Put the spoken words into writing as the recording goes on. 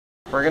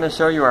We're going to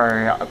show you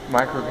our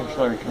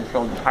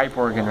microcontroller-controlled pipe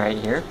organ right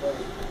here.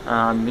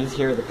 These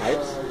here are the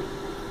pipes.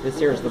 This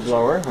here is the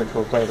blower, which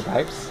will play the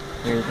pipes.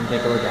 Here you can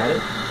take a look at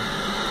it.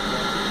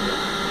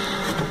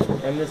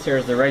 And this here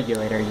is the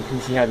regulator. You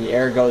can see how the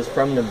air goes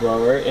from the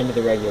blower into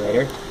the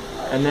regulator,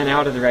 and then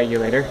out of the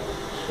regulator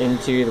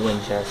into the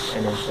wind chest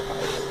and into the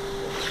pipes.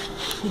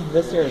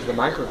 This here is the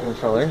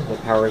microcontroller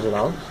that powers it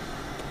all.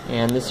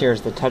 And this here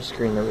is the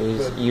touchscreen that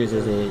we use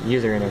as a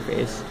user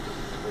interface.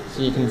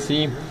 So you can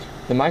see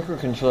the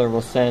microcontroller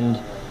will send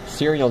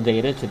serial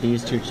data to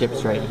these two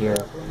chips right here.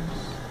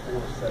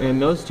 And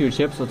those two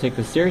chips will take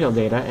the serial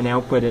data and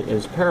output it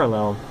as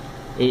parallel,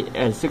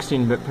 as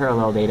 16-bit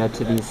parallel data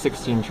to these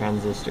 16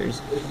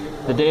 transistors.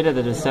 The data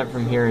that is sent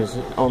from here is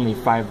only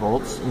 5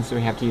 volts, and so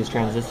we have to use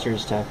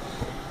transistors to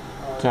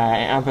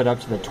amp it up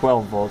to the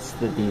 12 volts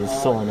that these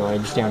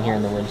solenoids down here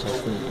in the wind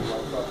chest need.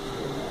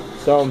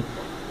 So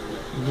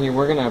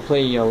we're going to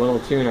play you a little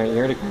tune right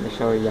here to kind of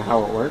show you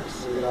how it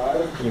works.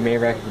 You may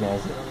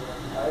recognize it.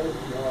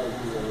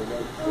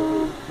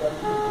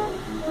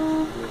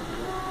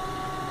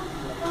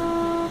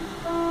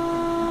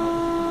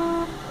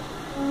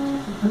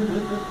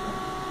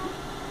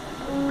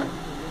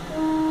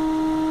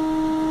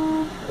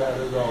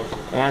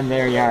 And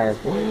there you are.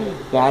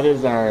 That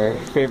is our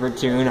favorite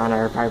tune on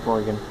our pipe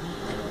organ.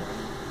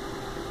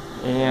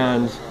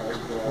 And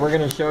we're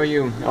going to show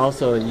you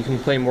also you can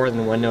play more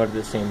than one note at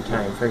the same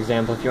time. For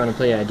example, if you want to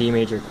play a D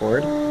major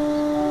chord, you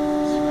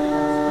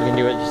can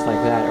do it just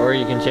like that. Or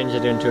you can change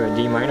it into a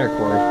D minor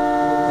chord,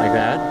 like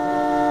that.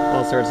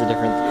 All sorts of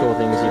different cool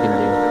things you can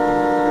do.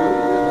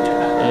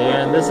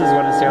 And this is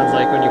what it sounds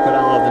like when you put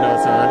all of the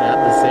notes on at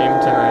the same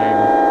time.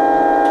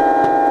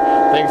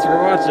 Thanks for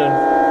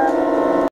watching.